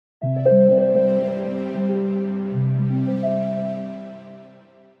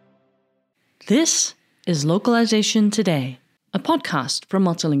This is Localization Today, a podcast from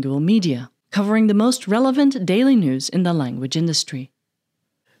Multilingual Media, covering the most relevant daily news in the language industry.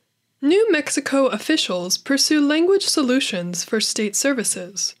 New Mexico officials pursue language solutions for state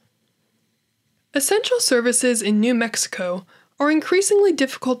services. Essential services in New Mexico are increasingly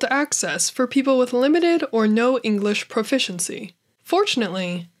difficult to access for people with limited or no English proficiency.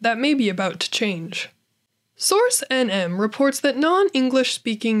 Fortunately, that may be about to change. Source NM reports that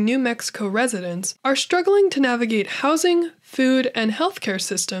non-English-speaking New Mexico residents are struggling to navigate housing, food, and healthcare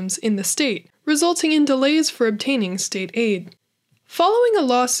systems in the state, resulting in delays for obtaining state aid. Following a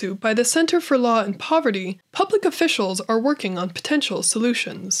lawsuit by the Center for Law and Poverty, public officials are working on potential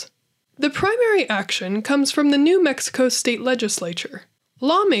solutions. The primary action comes from the New Mexico State Legislature.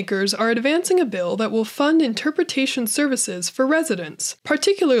 Lawmakers are advancing a bill that will fund interpretation services for residents,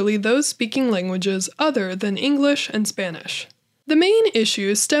 particularly those speaking languages other than English and Spanish. The main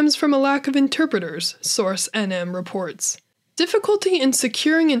issue stems from a lack of interpreters, Source NM reports. Difficulty in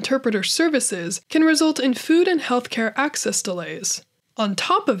securing interpreter services can result in food and healthcare access delays. On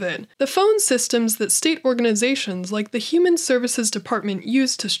top of it, the phone systems that state organizations like the Human Services Department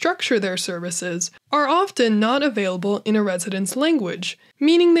use to structure their services are often not available in a resident's language,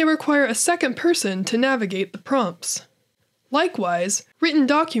 meaning they require a second person to navigate the prompts. Likewise, written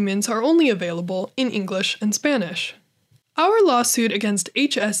documents are only available in English and Spanish. Our lawsuit against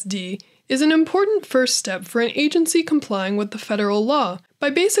HSD is an important first step for an agency complying with the federal law by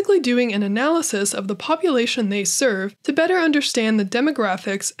basically doing an analysis of the population they serve to better understand the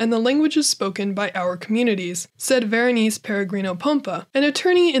demographics and the languages spoken by our communities, said Veronice Peregrino-Pompa, an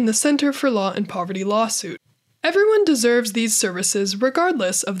attorney in the Center for Law and Poverty lawsuit. Everyone deserves these services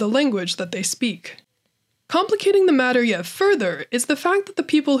regardless of the language that they speak. Complicating the matter yet further is the fact that the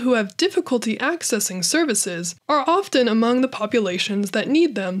people who have difficulty accessing services are often among the populations that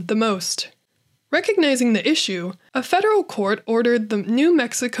need them the most. Recognizing the issue, a federal court ordered the New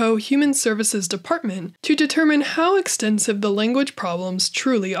Mexico Human Services Department to determine how extensive the language problems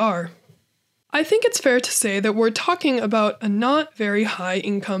truly are. I think it's fair to say that we're talking about a not very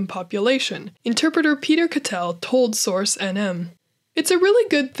high-income population, interpreter Peter Cattell told Source NM. It's a really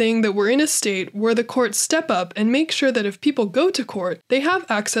good thing that we're in a state where the courts step up and make sure that if people go to court, they have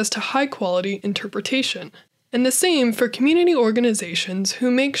access to high-quality interpretation. And the same for community organizations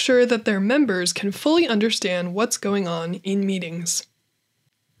who make sure that their members can fully understand what's going on in meetings.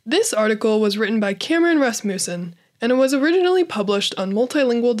 This article was written by Cameron Rasmussen, and it was originally published on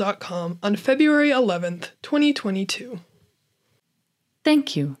multilingual.com on February 11th, 2022.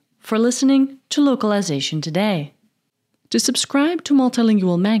 Thank you for listening to Localization Today. To subscribe to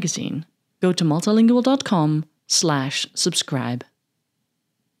Multilingual magazine, go to multilingual.com/subscribe.